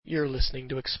You're listening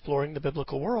to Exploring the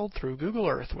Biblical World through Google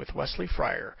Earth with Wesley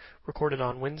Fryer, recorded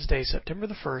on Wednesday, September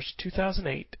the 1st,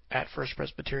 2008 at First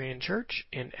Presbyterian Church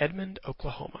in Edmond,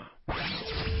 Oklahoma.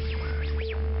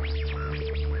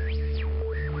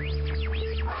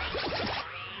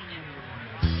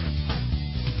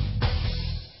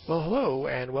 Well, hello,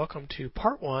 and welcome to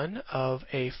part one of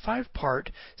a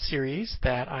 5-part series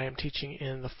that I am teaching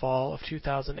in the fall of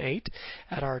 2008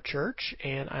 at our church,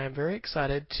 and I am very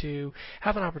excited to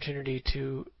have an opportunity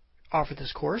to offer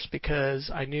this course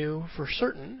because I knew for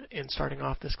certain in starting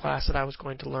off this class that I was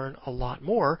going to learn a lot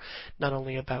more, not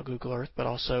only about Google Earth, but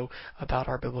also about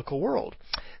our biblical world.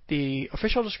 The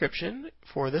official description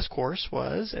for this course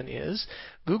was and is,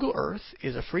 Google Earth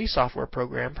is a free software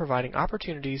program providing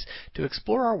opportunities to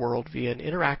explore our world via an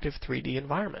interactive 3D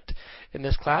environment. In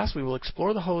this class, we will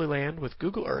explore the Holy Land with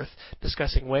Google Earth,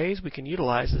 discussing ways we can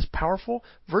utilize this powerful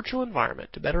virtual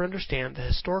environment to better understand the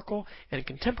historical and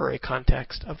contemporary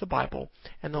context of the Bible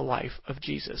and the life of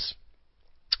Jesus.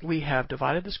 We have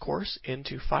divided this course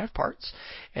into 5 parts,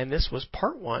 and this was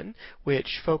part 1,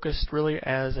 which focused really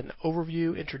as an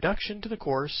overview introduction to the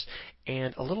course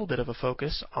and a little bit of a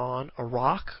focus on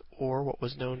Iraq, or what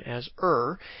was known as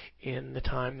in the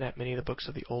time that many of the books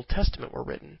of the Old Testament were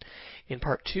written. In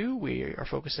part 2, we are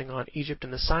focusing on Egypt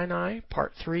and the Sinai.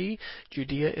 Part 3,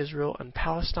 Judea, Israel, and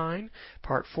Palestine.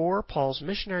 Part 4, Paul's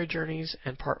missionary journeys.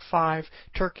 And part 5,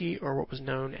 Turkey, or what was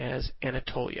known as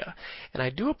Anatolia. And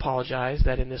I do apologize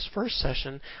that in this first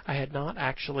session, I had not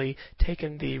actually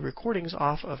taken the recordings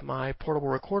off of my portable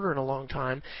recorder in a long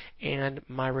time, and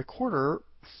my recorder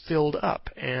filled up,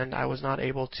 and I was not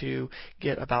able to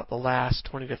get about the last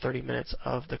 20 to 30 minutes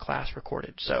of the class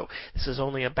recorded. So this is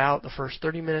only about the first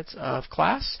 30 minutes of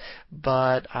class,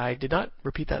 but I did not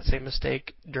repeat that same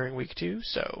mistake during week 2,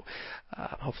 so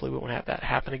hopefully we won't have that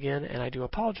happen again, and I do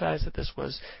apologize that this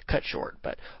was cut short,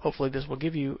 but hopefully this will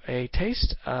give you a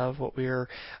taste of what we're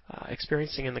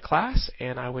experiencing in the class,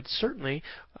 and I would certainly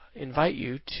invite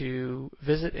you to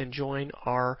visit and join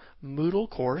our Moodle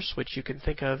course, which you can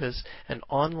think of as an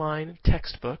online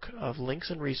textbook of links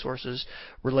and resources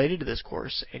related to this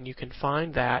course, and you can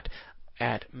find that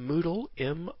at Moodle,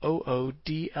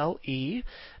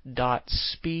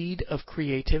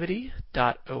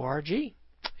 moodle.speedofcreativity.org.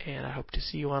 And I hope to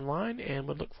see you online and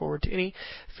would look forward to any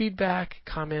feedback,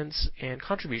 comments, and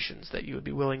contributions that you would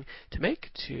be willing to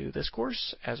make to this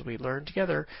course as we learn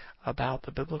together about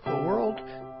the biblical world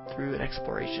through an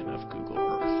exploration of Google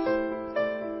Earth.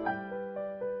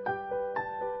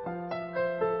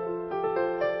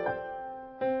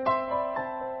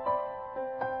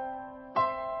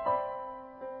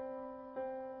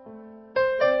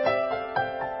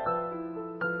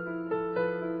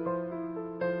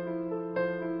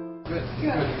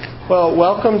 Well,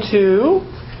 welcome to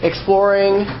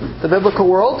Exploring the Biblical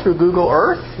World through Google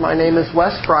Earth. My name is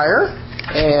Wes Fryer,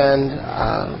 and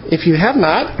if you have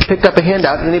not picked up a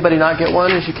handout, did anybody not get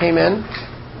one as you came in?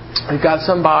 We've got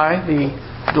some by the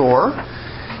door,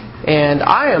 and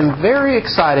I am very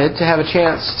excited to have a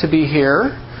chance to be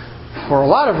here for a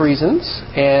lot of reasons,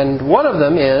 and one of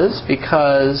them is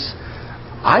because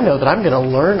I know that I'm going to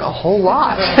learn a whole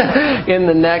lot in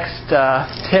the next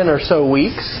 10 or so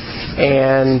weeks.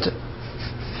 And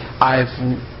I've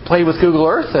played with Google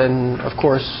Earth and, of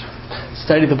course,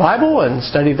 studied the Bible and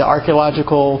studied the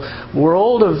archaeological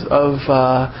world of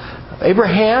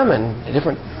Abraham and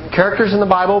different characters in the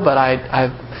Bible. But I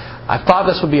thought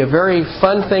this would be a very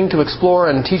fun thing to explore,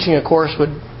 and teaching a course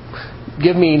would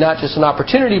give me not just an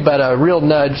opportunity, but a real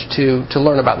nudge to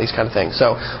learn about these kind of things.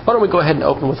 So why don't we go ahead and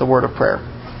open with a word of prayer.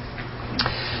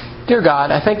 Dear God,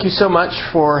 I thank you so much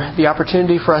for the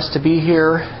opportunity for us to be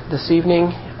here this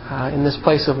evening in this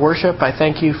place of worship. I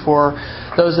thank you for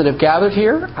those that have gathered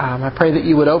here. I pray that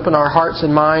you would open our hearts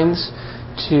and minds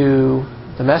to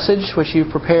the message which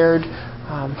you've prepared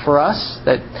for us,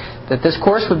 that this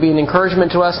course would be an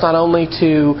encouragement to us not only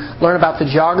to learn about the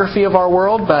geography of our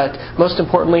world, but most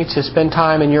importantly to spend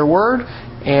time in your Word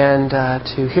and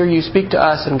to hear you speak to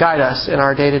us and guide us in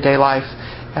our day-to-day life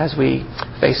as we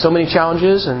face so many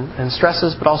challenges and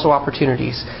stresses, but also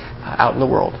opportunities out in the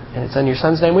world. And it's in your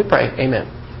Son's name we pray. Amen.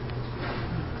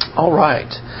 All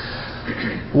right.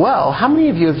 Well, how many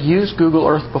of you have used Google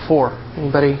Earth before?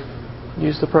 Anybody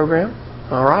use the program?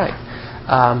 All right.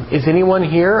 Is anyone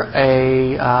here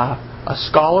a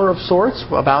scholar of sorts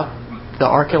about the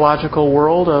archaeological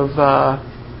world of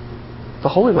the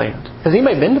Holy Land? Has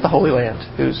anybody been to the Holy Land?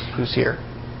 Who's here?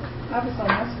 I was on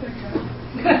this trip.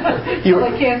 Until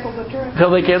they canceled the trip.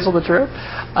 Until they canceled the trip?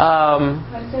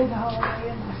 I stayed in the Holy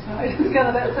Land.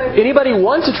 Anybody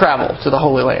want to travel to the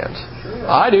Holy Land?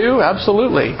 I do,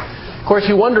 absolutely. Of course,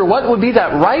 you wonder what would be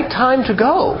that right time to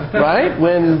go, right?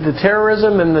 When the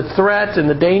terrorism and the threat and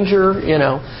the danger,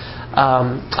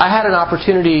 I had an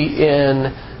opportunity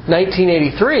in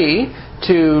 1983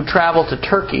 to travel to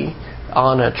Turkey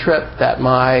on a trip that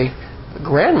my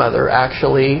grandmother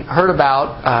actually heard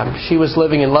about. She was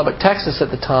living in Lubbock, Texas at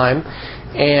the time,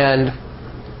 and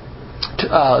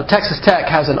Texas Tech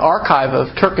has an archive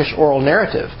of Turkish oral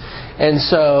narrative. And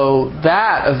so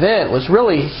that event was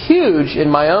really huge in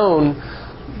my own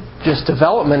just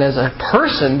development as a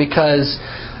person because,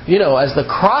 as the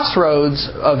crossroads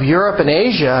of Europe and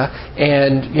Asia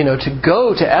and, to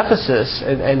go to Ephesus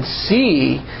and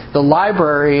see the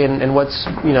library and what's,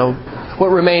 what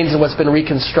remains and what's been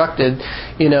reconstructed,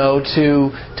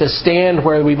 to stand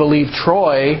where we believe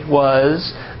Troy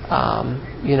was,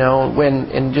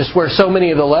 and just where so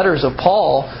many of the letters of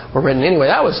Paul were written. Anyway,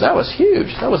 that was huge.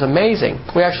 That was amazing.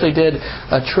 We actually did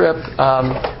a trip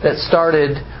that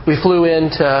started. We flew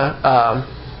into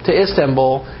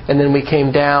Istanbul, and then we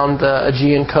came down the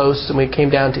Aegean coast, and we came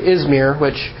down to Izmir,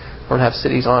 which I don't have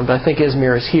cities on, but I think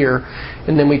Izmir is here.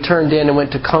 And then we turned in and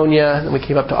went to Konya, and we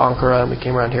came up to Ankara, and we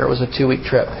came around here. It was a 2-week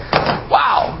trip.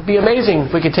 Wow! It'd be amazing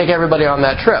if we could take everybody on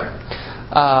that trip.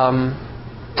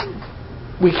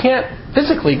 We can't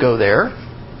physically go there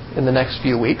in the next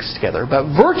few weeks together, but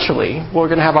virtually we're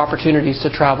going to have opportunities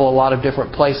to travel a lot of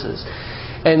different places.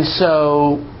 And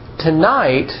so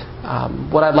tonight,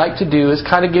 what I'd like to do is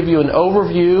kind of give you an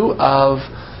overview of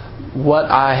what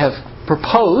I have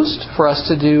proposed for us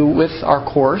to do with our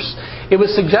course. It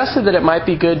was suggested that it might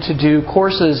be good to do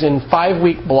courses in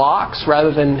 5-week blocks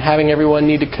rather than having everyone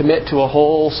need to commit to a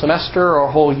whole semester or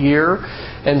a whole year.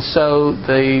 And so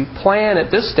the plan at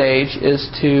this stage is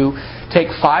to take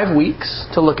 5 weeks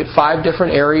to look at 5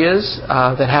 different areas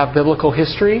that have biblical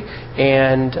history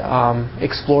and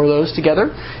explore those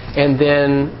together. And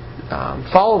then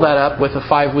follow that up with a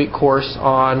 5-week course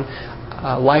on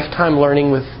lifetime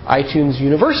learning with iTunes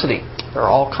University. There are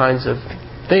all kinds of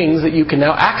things that you can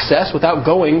now access without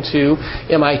going to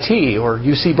MIT or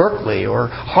UC Berkeley or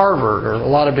Harvard or a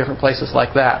lot of different places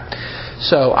like that.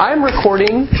 So I'm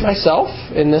recording myself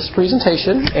in this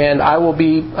presentation, and I will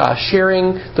be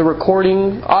sharing the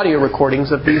audio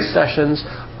recordings of these sessions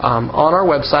on our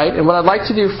website. And what I'd like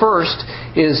to do first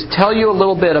is tell you a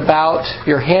little bit about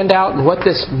your handout and what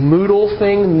this Moodle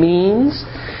thing means,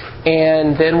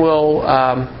 and then we'll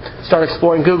start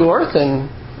exploring Google Earth and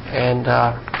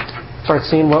start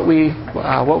seeing what we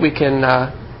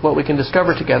can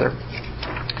discover together.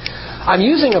 I'm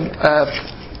using a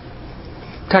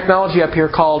technology up here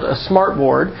called a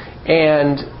smartboard,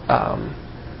 and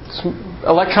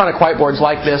electronic whiteboards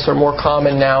like this are more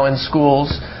common now in schools.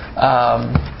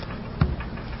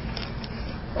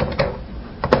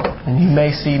 And you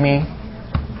may see me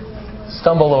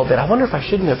stumble a little bit. I wonder if I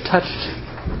shouldn't have touched.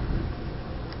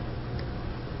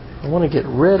 I want to get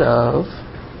rid of.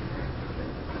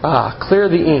 Clear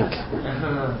the ink.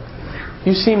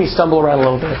 You see me stumble around a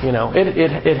little bit,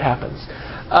 It happens.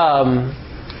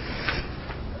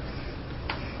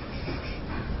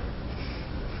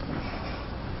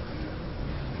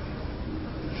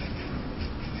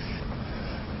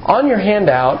 On your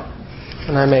handout,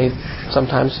 and I may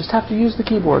sometimes just have to use the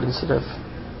keyboard instead of...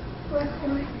 Well,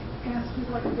 can I ask you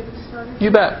what to get it started?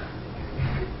 You bet.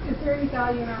 Is there any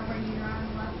value in not bringing your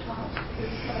own laptop?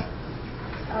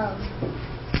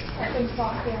 Are things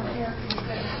locked down here?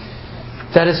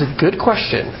 That is a good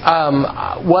question.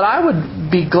 What I would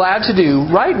be glad to do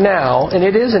right now, and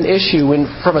it is an issue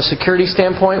from a security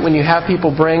standpoint, when you have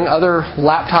people bring other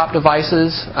laptop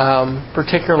devices,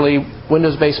 particularly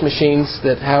Windows-based machines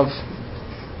that have,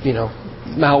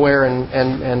 malware and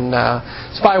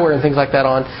spyware and things like that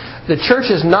on. The church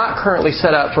is not currently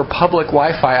set up for public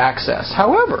Wi-Fi access.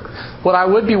 However, what I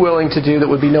would be willing to do that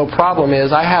would be no problem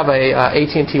is I have a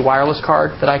AT&T wireless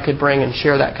card that I could bring and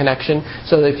share that connection.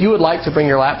 So that if you would like to bring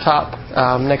your laptop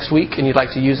next week and you'd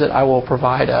like to use it, I will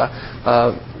provide a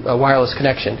wireless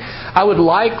connection. I would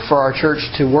like for our church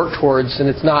to work towards, and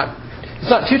it's not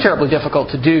too terribly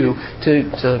difficult to do,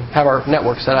 to have our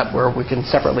network set up where we can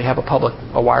separately have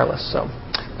a wireless. So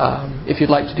if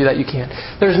you'd like to do that, you can.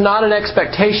 There's not an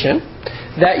expectation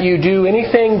that you do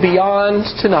anything beyond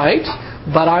tonight,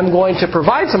 but I'm going to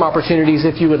provide some opportunities,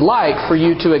 if you would like, for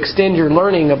you to extend your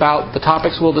learning about the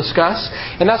topics we'll discuss,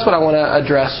 and that's what I want to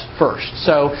address first.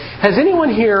 So, has anyone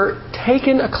here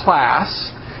taken a class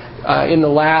in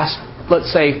the last, let's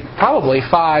say, probably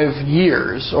 5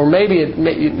 years, or maybe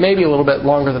a little bit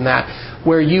longer than that,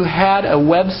 where you had a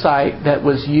website that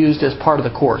was used as part of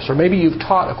the course, or maybe you've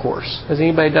taught a course. Has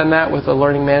anybody done that with a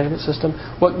learning management system?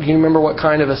 Do you remember what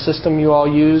kind of a system you all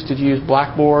used? Did you use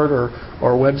Blackboard or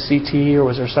WebCT, or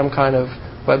was there some kind of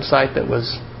website that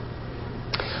was...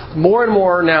 More and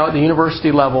more now at the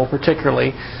university level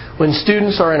particularly, when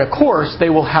students are in a course, they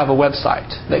will have a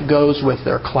website that goes with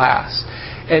their class.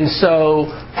 And so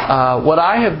what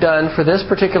I have done for this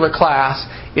particular class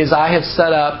is I have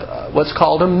set up what's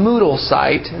called a Moodle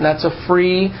site, and that's a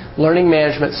free learning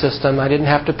management system. I didn't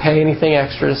have to pay anything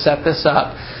extra to set this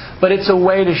up. But it's a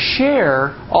way to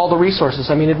share all the resources.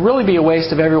 I mean, it'd really be a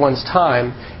waste of everyone's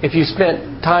time if you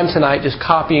spent time tonight just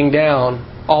copying down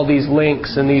all these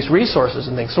links and these resources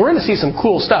and things. So we're going to see some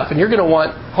cool stuff, and you're going to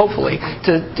want, hopefully,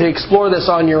 to explore this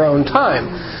on your own time.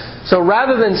 So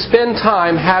rather than spend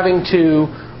time having to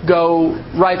go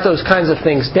write those kinds of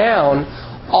things down,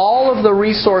 all of the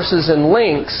resources and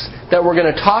links that we're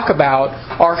going to talk about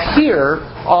are here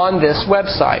on this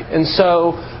website. And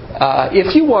so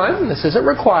if you want, this isn't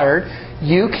required,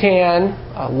 you can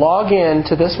log in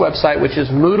to this website, which is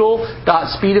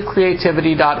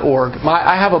moodle.speedofcreativity.org.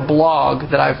 I have a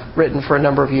blog that I've written for a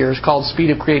number of years called Speed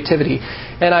of Creativity,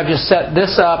 and I've just set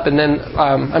this up, and then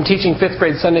I'm teaching 5th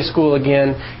grade Sunday school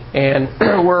again, and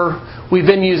we've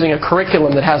been using a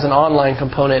curriculum that has an online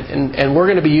component, and we're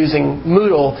going to be using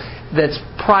Moodle that's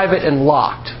private and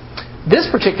locked. This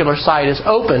particular site is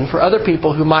open for other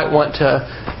people who might want to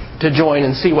join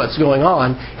and see what's going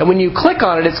on. And when you click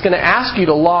on it, it's going to ask you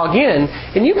to log in,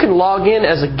 and you can log in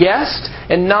as a guest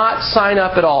and not sign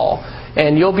up at all.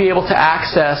 And you'll be able to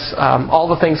access all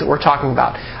the things that we're talking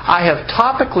about. I have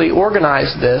topically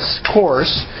organized this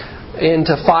course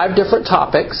into 5 different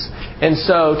topics. And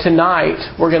so tonight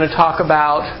we're going to talk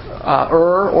about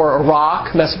or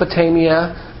Iraq,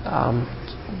 Mesopotamia,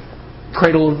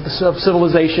 cradle of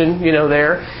civilization,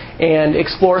 there, and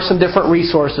explore some different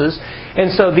resources.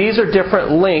 And so these are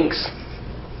different links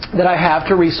that I have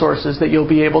to resources that you'll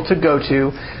be able to go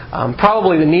to.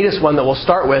 Probably the neatest one that we'll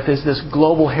start with is this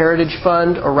Global Heritage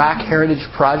Fund Iraq Heritage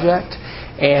Project.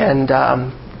 And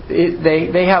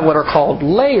they have what are called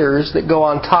layers that go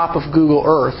on top of Google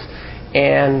Earth.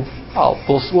 And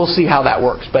we'll see how that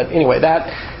works. But anyway,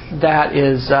 that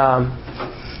is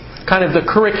kind of the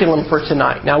curriculum for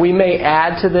tonight. Now we may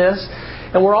add to this.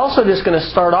 And we're also just going to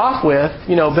start off with,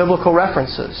 biblical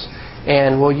references.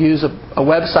 And we'll use a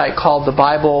website called the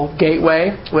Bible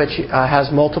Gateway, which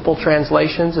has multiple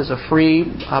translations. It's a free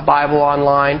Bible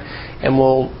online. And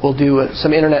we'll do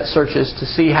some internet searches to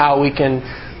see how we can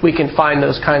find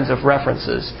those kinds of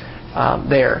references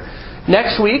there.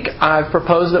 Next week, I've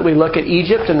proposed that we look at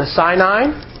Egypt and the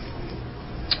Sinai.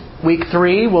 Week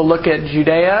 3, we'll look at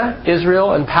Judea,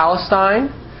 Israel, and Palestine.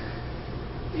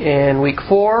 In week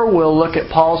 4, we'll look at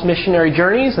Paul's missionary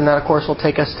journeys, and that, of course, will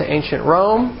take us to ancient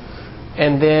Rome.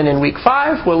 And then in week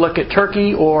 5, we'll look at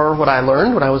Turkey, or what I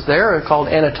learned when I was there, called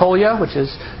Anatolia, which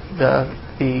is the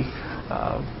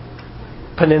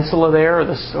peninsula there,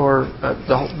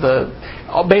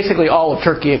 basically all of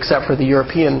Turkey except for the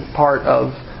European part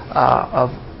of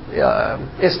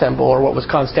Istanbul, or what was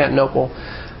Constantinople.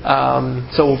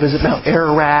 So we'll visit Mount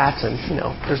Ararat, and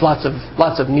there's lots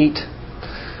of neat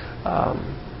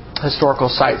historical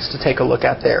sites to take a look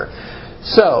at there.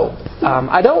 So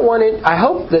I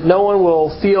hope that no one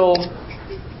will feel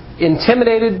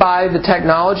intimidated by the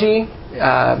technology.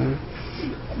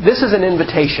 This is an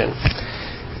invitation.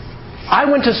 I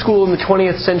went to school in the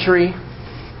 20th century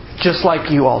just like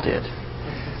you all did.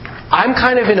 I'm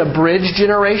kind of in a bridge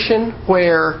generation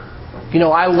where,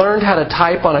 I learned how to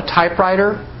type on a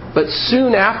typewriter, but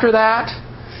soon after that,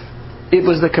 it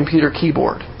was the computer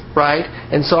keyboard, right?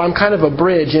 And so I'm kind of a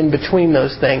bridge in between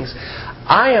those things.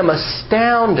 I am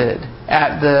astounded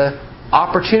at the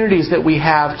opportunities that we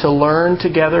have to learn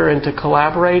together and to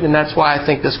collaborate, and that's why I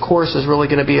think this course is really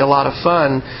going to be a lot of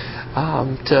fun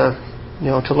to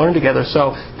learn together.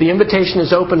 So the invitation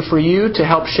is open for you to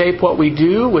help shape what we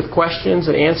do with questions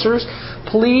and answers.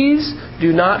 Please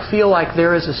do not feel like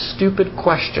there is a stupid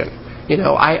question.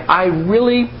 I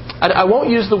won't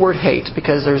use the word hate,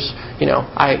 because there's,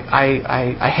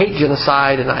 I hate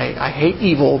genocide and I hate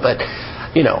evil, but,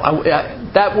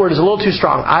 that word is a little too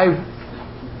strong. I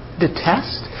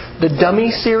detest the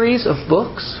dummy series of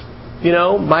books,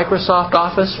 Microsoft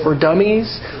Office for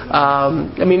Dummies.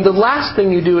 The last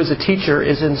thing you do as a teacher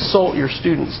is insult your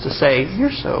students to say,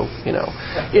 you're so,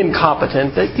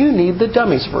 incompetent that you need the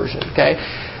dummies version, okay?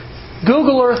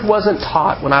 Google Earth wasn't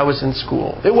taught when I was in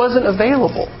school. It wasn't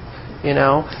available.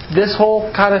 This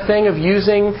whole kind of thing of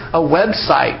using a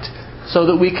website so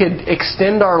that we could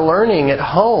extend our learning at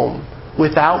home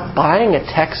without buying a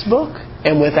textbook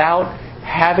and without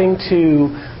having to,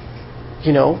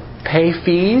 pay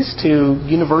fees to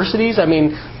universities. I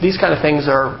mean, these kind of things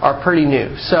are pretty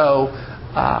new. So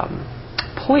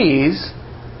please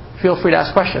feel free to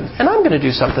ask questions. And I'm going to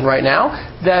do something right now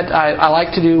that I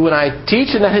like to do when I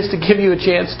teach, and that is to give you a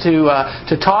chance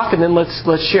to talk, and then let's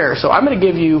share. So I'm going to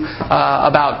give you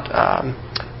about a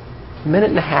minute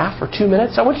and a half or 2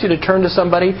 minutes. I want you to turn to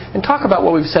somebody and talk about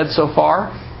what we've said so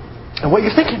far and what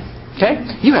you're thinking. Okay?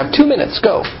 You have 2 minutes.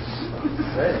 Go.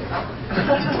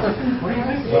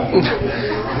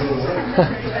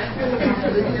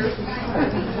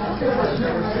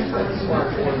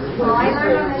 Well, I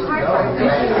learned on this hard part.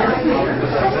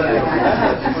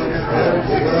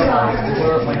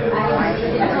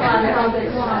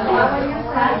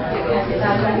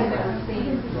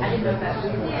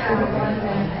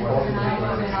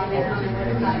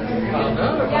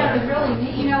 Yeah, it was really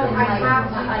neat. I have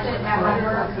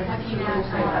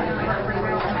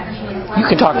You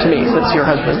can talk to me since you're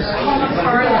husband.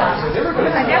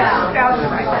 I guess spelled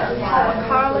right.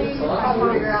 Carly,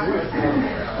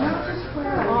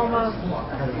 almost.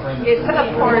 It's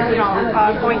of course,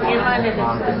 going inland and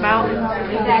it's the mountains.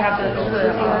 You have the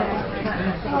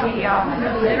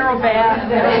mineral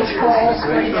bath.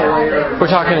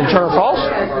 We're talking in Turner Falls?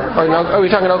 Are we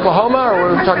talking Oklahoma, or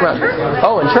what are we talking about?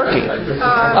 Oh, in Turkey.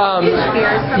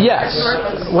 Yes.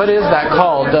 What is that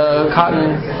called? The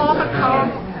cotton...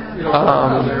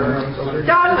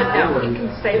 Don would know. He can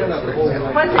say those words.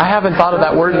 I haven't thought of that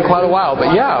word in quite a while,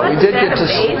 but yeah, we did get to.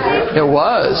 It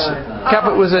was.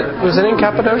 Was it in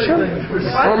Cappadocia?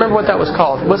 I don't remember what that was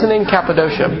called. It wasn't in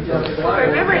Cappadocia. I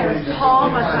remember it's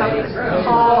Palm or something.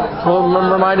 Well, it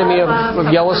reminded me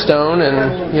of Yellowstone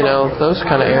and those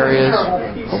kind of areas.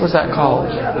 What was that called?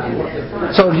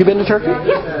 So, have you been to Turkey?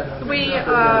 Yes. We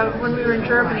when we were in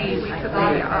Germany, we took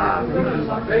a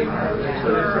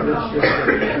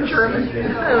in German. It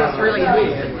was really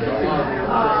amazing.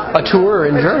 A tour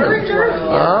in German.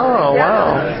 Oh,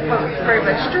 wow. Very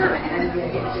much German.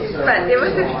 But it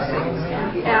was interesting.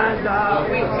 And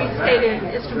we stayed in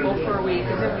Istanbul for a week,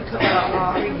 and then we took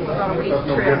about a week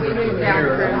trip. We moved down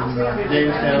to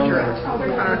Jamestown,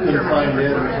 Germany,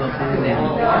 and then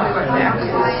we went back to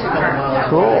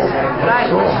Cool. But I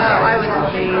was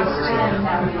amazed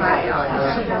by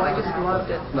Istanbul. I just loved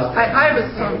it. I was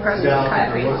so impressed with the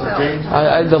country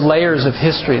itself. The layers of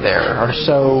history there are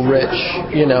so rich,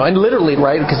 and literally,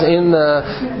 right? Because in the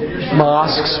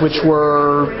mosques, which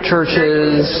were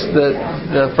churches,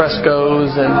 the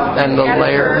frescoes and the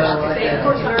layers.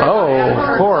 Oh,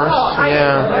 of course,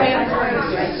 yeah.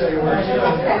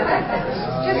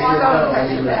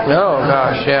 Oh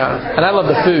gosh, yeah. And I love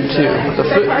the food too.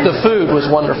 The food was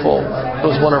wonderful. It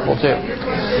was wonderful too.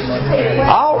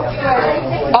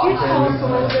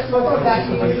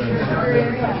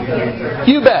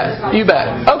 You bet.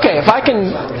 Okay, if I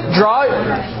can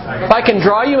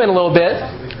draw you in a little bit,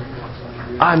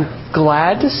 I'm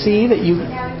glad to see that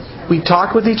we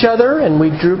talked with each other and we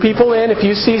drew people in. If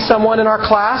you see someone in our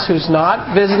class who's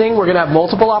not visiting, we're going to have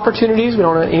multiple opportunities. We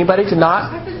don't want anybody to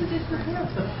not.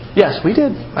 Yes, we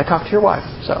did. I talked to your wife.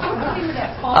 So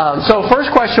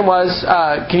first question was,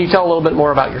 can you tell a little bit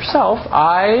more about yourself?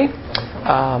 I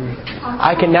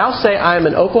can now say I'm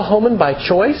an Oklahoman by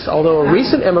choice, although a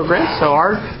recent immigrant. So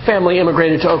our family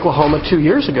immigrated to Oklahoma 2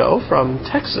 years ago from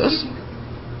Texas.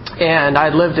 And I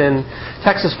lived in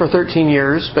Texas for 13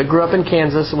 years, but grew up in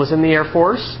Kansas and was in the Air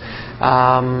Force.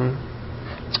 I've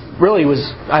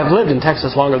lived in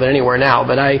Texas longer than anywhere now,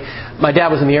 but my dad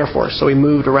was in the Air Force, so we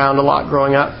moved around a lot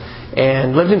growing up,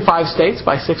 and lived in 5 states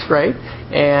by 6th grade,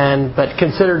 but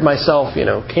considered myself,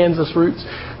 Kansas roots.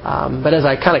 But as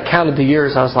I kind of counted the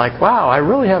years, I was like, wow, I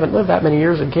really haven't lived that many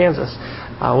years in Kansas.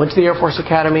 Went to the Air Force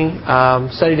Academy,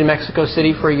 studied in Mexico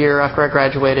City for a year after I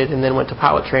graduated, and then went to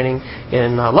pilot training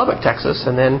in Lubbock, Texas,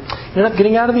 and then ended up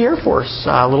getting out of the Air Force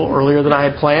a little earlier than I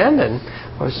had planned. And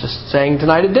I was just saying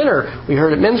tonight at dinner, we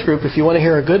heard at men's group, if you want to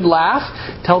hear a good laugh,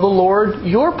 tell the Lord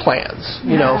your plans,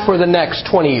 for the next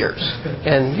 20 years.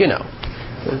 And,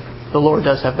 the Lord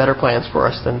does have better plans for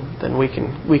us than we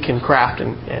can craft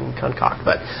and concoct.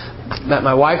 But met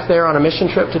my wife there on a mission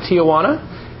trip to Tijuana,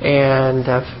 and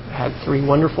I've had 3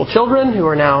 wonderful children who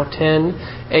are now 10,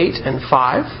 8, and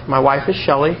 5. My wife is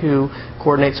Shelley, who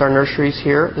coordinates our nurseries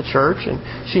here at the church, and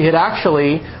she had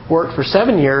actually worked for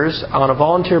 7 years on a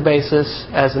volunteer basis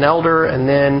as an elder, and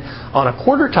then on a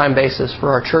quarter-time basis for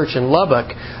our church in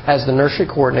Lubbock as the nursery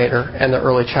coordinator and the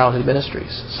early childhood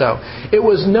ministries. So it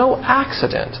was no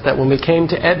accident that when we came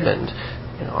to Edmond,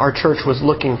 our church was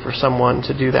looking for someone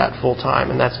to do that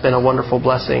full-time, and that's been a wonderful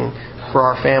blessing for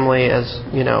our family, as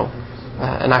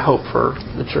and I hope for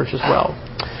the church as well.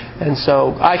 And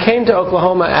so I came to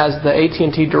Oklahoma as the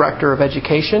AT&T Director of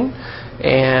Education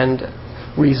and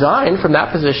resigned from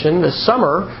that position this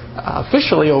summer,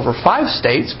 officially over 5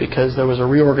 states because there was a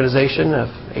reorganization of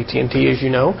AT&T, as you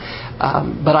know.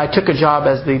 But I took a job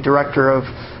as the Director of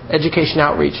Education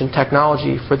Outreach and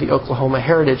Technology for the Oklahoma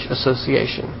Heritage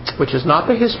Association, which is not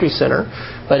the History Center,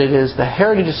 but it is the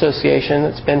Heritage Association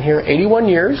that's been here 81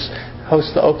 years,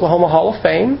 hosts the Oklahoma Hall of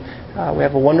Fame. We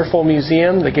have a wonderful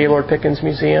museum, the Gaylord Pickens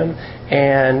Museum,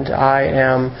 and I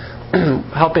am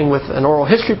helping with an oral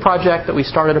history project that we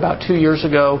started about 2 years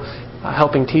ago,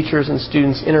 helping teachers and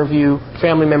students interview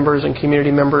family members and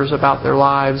community members about their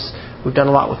lives. We've done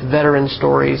a lot with veteran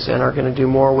stories and are going to do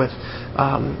more with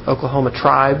Oklahoma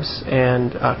tribes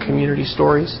and community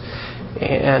stories.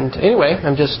 And anyway,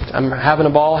 I'm having a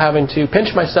ball having to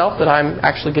pinch myself that I'm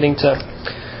actually getting to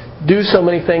do so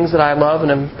many things that I love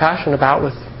and am passionate about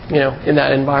with, in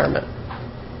that environment.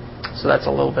 So that's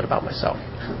a little bit about myself.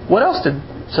 What else did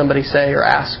somebody say or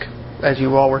ask as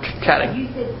you all were chatting? You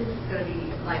said this is going to be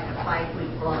like a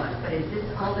 5-week blog, but is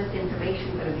all this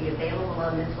information going to be available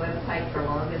on this website for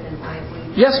longer than 5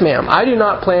 weeks? Yes, ma'am. I do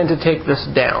not plan to take this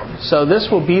down. So this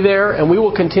will be there, and we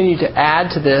will continue to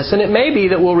add to this. And it may be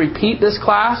that we'll repeat this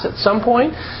class at some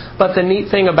point, but the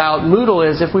neat thing about Moodle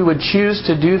is if we would choose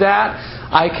to do that,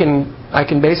 I can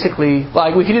basically,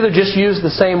 we could either just use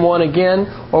the same one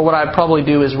again, or what I'd probably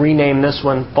do is rename this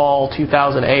one Fall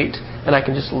 2008, and I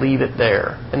can just leave it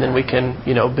there, and then we can,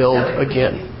 build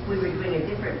again. If we were doing a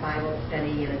different Bible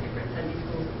study in a different Sunday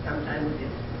school, sometime we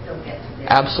could still get to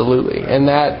this. Absolutely, and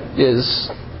that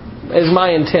is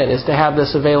my intent, is to have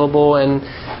this available, and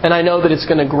I know that it's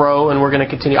going to grow, and we're going to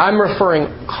continue. I'm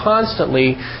referring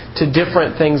constantly to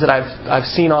different things that I've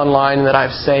seen online and that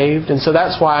I've saved, and so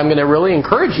that's why I'm going to really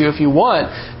encourage you, if you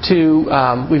want to.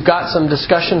 We've got some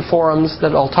discussion forums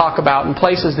that I'll talk about and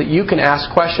places that you can ask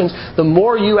questions. The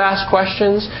more you ask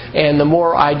questions and the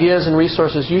more ideas and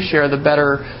resources you share, the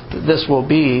better this will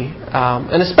be,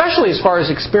 and especially as far as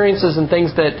experiences and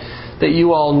things that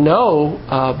you all know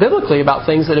biblically about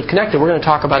things that have connected. We're going to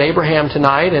talk about Abraham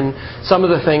tonight and some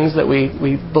of the things that we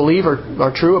believe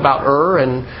are true about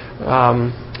and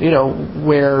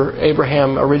where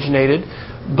Abraham originated.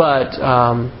 But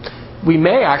we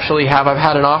may actually I've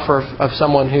had an offer of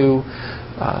someone who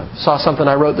saw something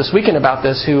I wrote this weekend about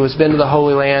this, who has been to the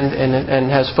Holy Land and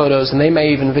has photos, and they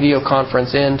may even video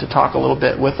conference in to talk a little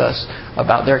bit with us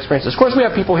about their experiences. Of course, we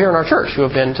have people here in our church who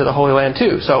have been to the Holy Land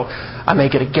too, so I may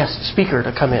get a guest speaker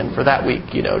to come in for that week,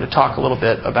 to talk a little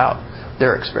bit about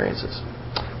their experiences.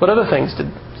 What other things did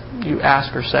you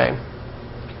ask or say,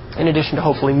 in addition to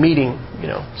hopefully meeting,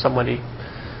 somebody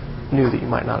new that you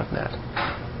might not have met?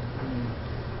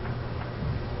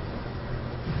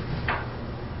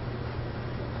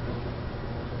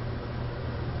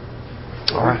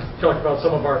 All right. Talked about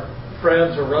some of our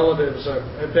friends or relatives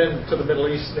have been to the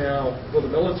Middle East now with the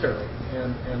military,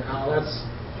 and how that's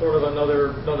sort of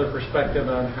another perspective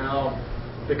on how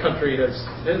the country has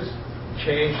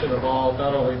changed and evolved,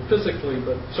 not only physically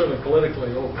but certainly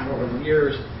politically over the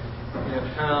years, and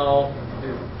how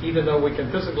even though we can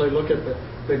physically look at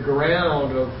the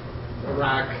ground of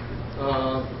Iraq,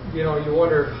 you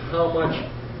wonder how much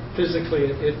physically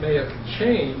it may have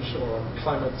changed, or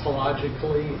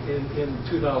climatologically, in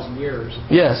 2,000 years.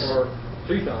 Yes. Or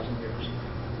 3,000 years,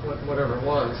 whatever it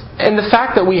was. And the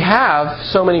fact that we have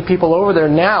so many people over there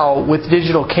now with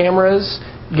digital cameras,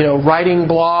 writing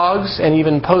blogs, and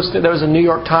even posted. There was a New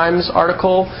York Times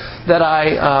article that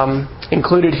I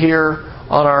included here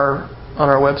on our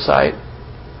website.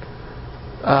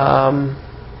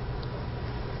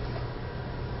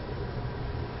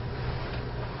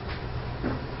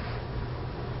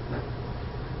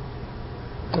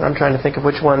 I'm trying to think of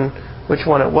which one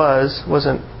it was.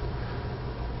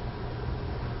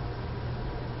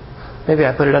 Maybe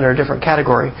I put it under a different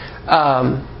category.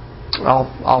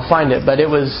 I'll find it, but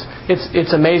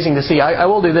it's amazing to see. I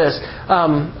will do this.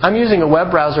 I'm using a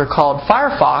web browser called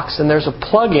Firefox, and there's a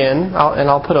plugin, and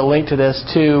I'll put a link to this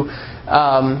to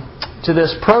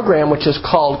this program, which is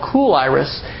called Cool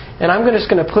Iris, and I'm just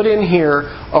going to put in here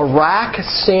Iraq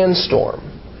sandstorm.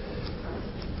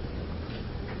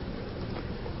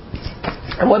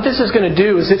 And what this is going to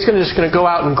do is it's just going to go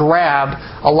out and grab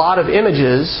a lot of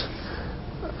images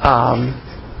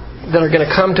that are going to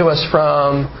come to us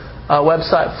from a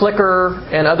website, Flickr,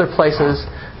 and other places.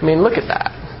 I mean, look at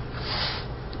that.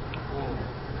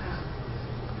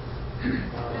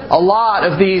 A lot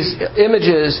of these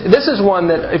images, this is one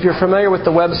that, if you're familiar with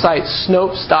the website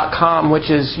Snopes.com,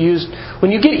 which is used, when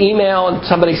you get email and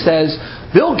somebody says,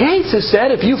 Bill Gates has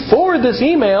said if you forward this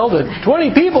email to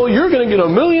 20 people, you're going to get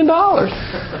 $1 million.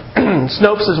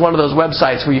 Snopes is one of those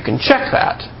websites where you can check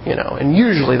that, and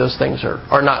usually those things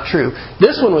are not true.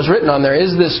 This one was written on there,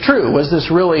 is this true? Was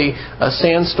this really a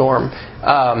sandstorm?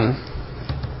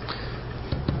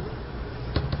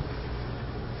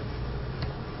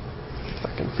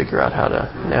 Figure out how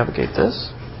to navigate this.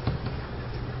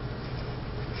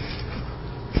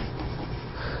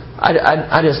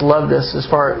 I just love this as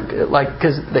far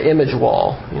because the image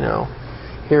wall.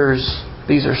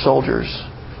 These are soldiers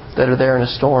that are there in a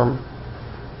storm.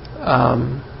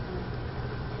 And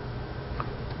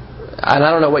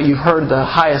I don't know what you've heard the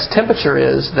highest temperature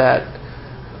is that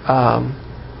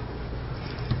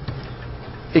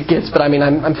it gets, but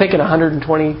I'm thinking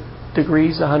 120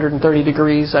 degrees, 130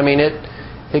 degrees.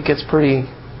 It gets pretty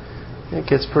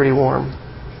warm.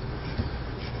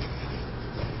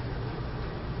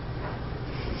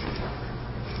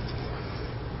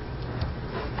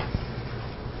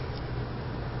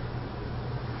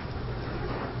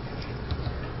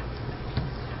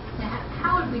 Now,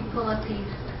 how would we pull up these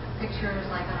pictures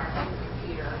like on our own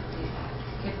computer?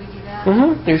 Could we do that?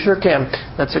 Mm-hmm. You sure can.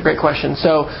 That's a great question.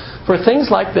 So, for things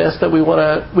like this that we want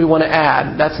to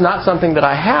add, that's not something that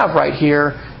I have right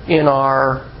here in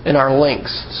our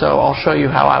links. So I'll show you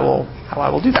how I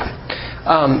will do that.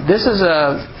 This is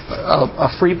a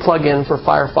free plugin for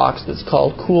Firefox that's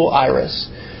called Cool Iris.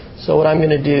 So what I'm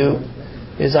going to do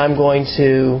is I'm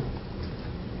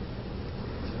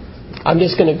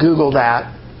just going to Google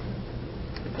that,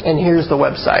 and here's the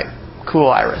website, Cool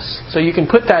Iris. So you can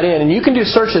put that in, and you can do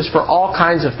searches for all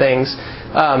kinds of things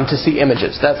to see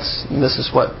images. This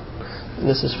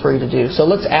is free to do. So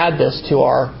let's add this to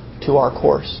our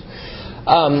course.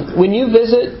 When you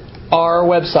visit our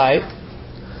website,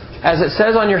 as it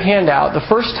says on your handout, the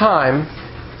first time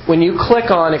when you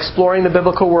click on Exploring the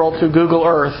Biblical World through Google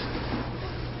Earth,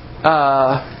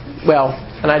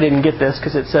 and I didn't get this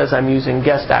because it says I'm using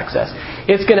guest access.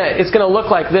 It's gonna look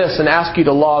like this and ask you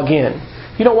to log in.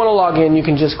 If you don't want to log in, you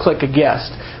can just click a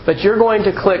guest. But you're going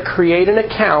to click Create an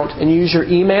Account and use your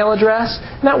email address.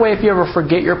 And that way, if you ever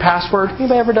forget your password,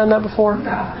 anybody ever done that before?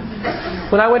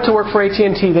 When I went to work for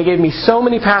AT&T, they gave me so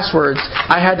many passwords,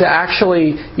 I had to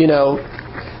actually,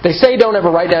 they say don't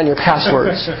ever write down your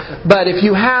passwords. But if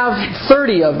you have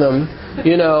 30 of them,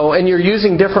 and you're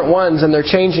using different ones and they're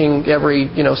changing every,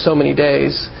 so many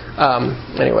days.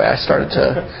 Anyway,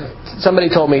 somebody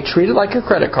told me, treat it like your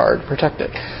credit card, protect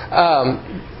it.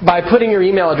 By putting your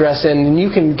email address in, and you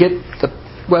can get the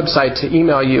website to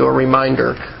email you a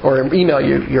reminder or email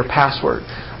you your password.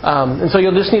 And so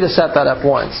you'll just need to set that up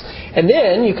once. And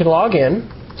then you can log in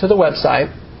to the website,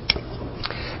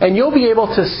 and you'll be able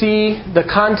to see the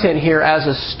content here as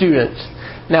a student.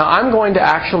 Now, I'm going to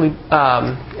actually,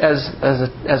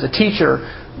 as a teacher,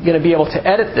 going to be able to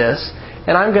edit this,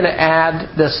 and I'm going to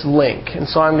add this link. And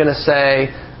so I'm going to say,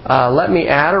 let me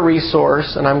add a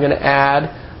resource, and I'm going to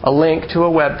add a link to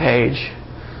a web page.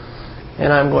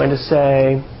 And I'm going to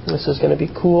say, this is going to be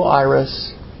Cool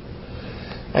Iris.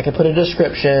 I can put a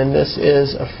description. This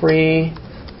is a free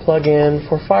plugin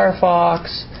for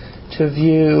Firefox to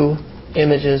view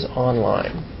images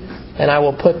online. And I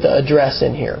will put the address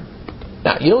in here.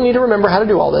 Now, you don't need to remember how to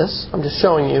do all this. I'm just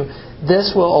showing you.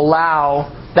 This will allow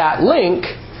that link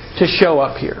to show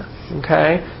up here.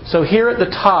 Okay? So here at the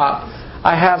top,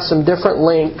 I have some different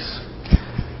links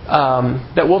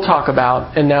that we'll talk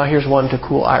about. And now here's one to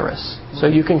Cool Iris. So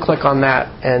you can click on that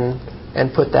and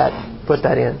put that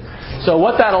in. So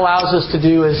what that allows us to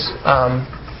do is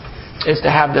to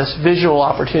have this visual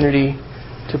opportunity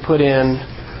to put in.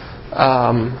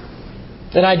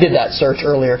 And I did that search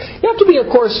earlier. You have to be, of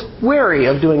course, wary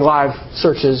of doing live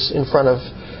searches in front of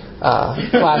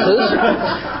classes.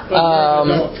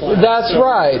 That's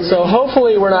right. So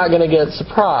hopefully we're not going to get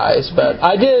surprised. But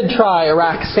I did try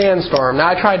Iraq Sandstorm. Now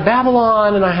I tried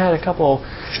Babylon, and I had a couple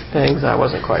things I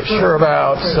wasn't quite sure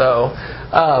about. So,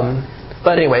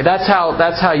 but anyway, that's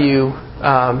how you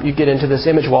get into this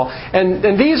image wall.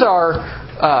 And these are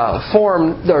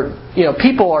formed.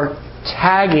 People are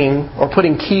tagging or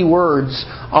putting keywords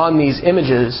on these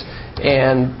images,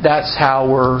 and that's how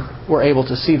we're able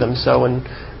to see them. So when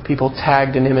people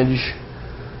tagged an image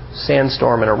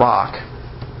sandstorm in Iraq,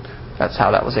 that's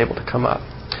how that was able to come up.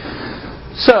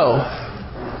 So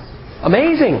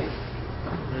amazing.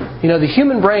 The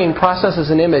human brain processes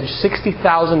an image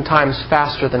 60,000 times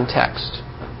faster than text.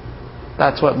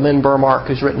 That's what Lynn Burmark,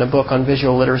 who's written a book on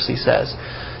visual literacy, says.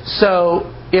 So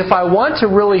if I want to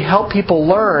really help people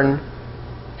learn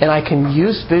and I can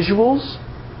use visuals,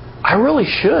 I really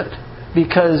should,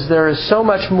 because there is so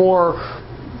much more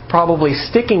probably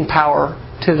sticking power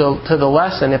to the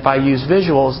lesson if I use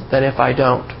visuals than if I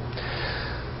don't.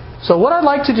 So what I'd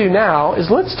like to do now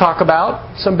is let's talk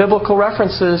about some biblical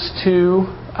references to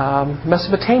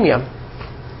Mesopotamia.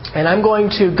 And I'm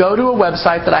going to go to a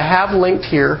website that I have linked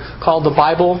here called the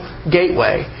Bible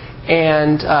Gateway.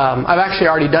 And I've actually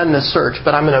already done this search,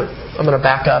 but I'm going to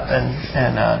back up and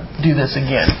do this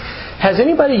again. Has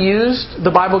anybody used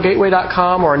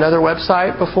thebiblegateway.com or another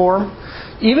website before?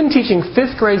 Even teaching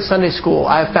 5th grade Sunday school,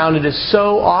 I have found it is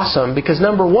so awesome because,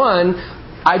 number one,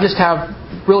 I just have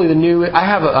really the new. I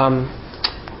have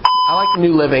I like the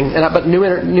New Living, but New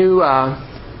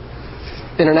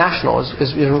International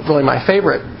is really my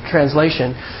favorite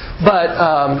translation. But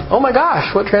oh my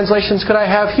gosh, what translations could I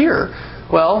have here?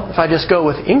 Well, if I just go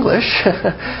with English,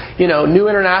 New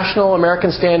International,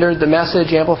 American Standard, The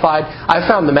Message, Amplified, I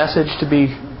found The Message to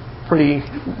be pretty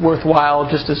worthwhile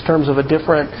just as terms of a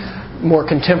different, more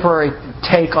contemporary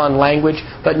take on language.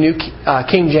 But New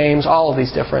King James, all of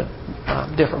these different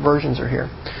versions are here.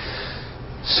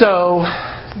 So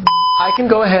I can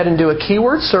go ahead and do a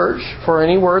keyword search for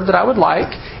any word that I would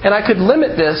like, and I could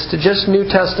limit this to just New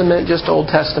Testament, just Old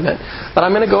Testament. But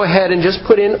I'm going to go ahead and just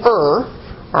put in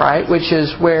all right, which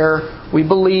is where we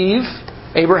believe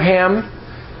Abraham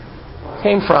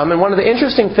came from. And one of the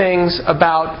interesting things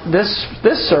about this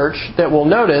search that we'll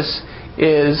notice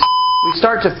is we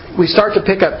start to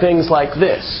pick up things like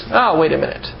this. Oh, wait a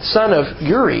minute. Son of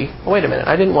Uri. Wait a minute.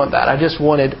 I didn't want that. I just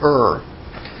wanted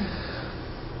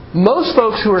Most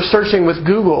folks who are searching with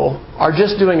Google are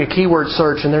just doing a keyword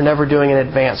search and they're never doing an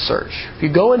advanced search. If you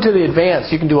go into the advanced,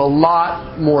 you can do a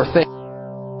lot more things.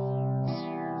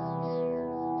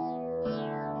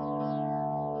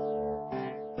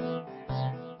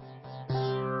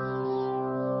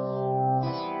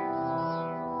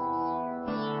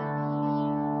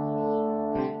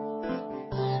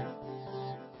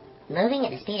 Moving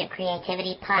at the Speed of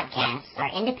Creativity podcasts are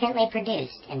independently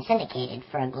produced and syndicated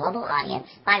for a global audience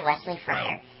by Wesley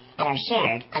Fryer and are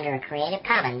shared under a Creative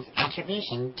Commons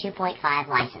Attribution 2.5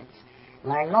 license.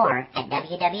 Learn more at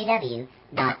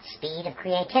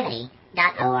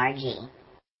www.speedofcreativity.org.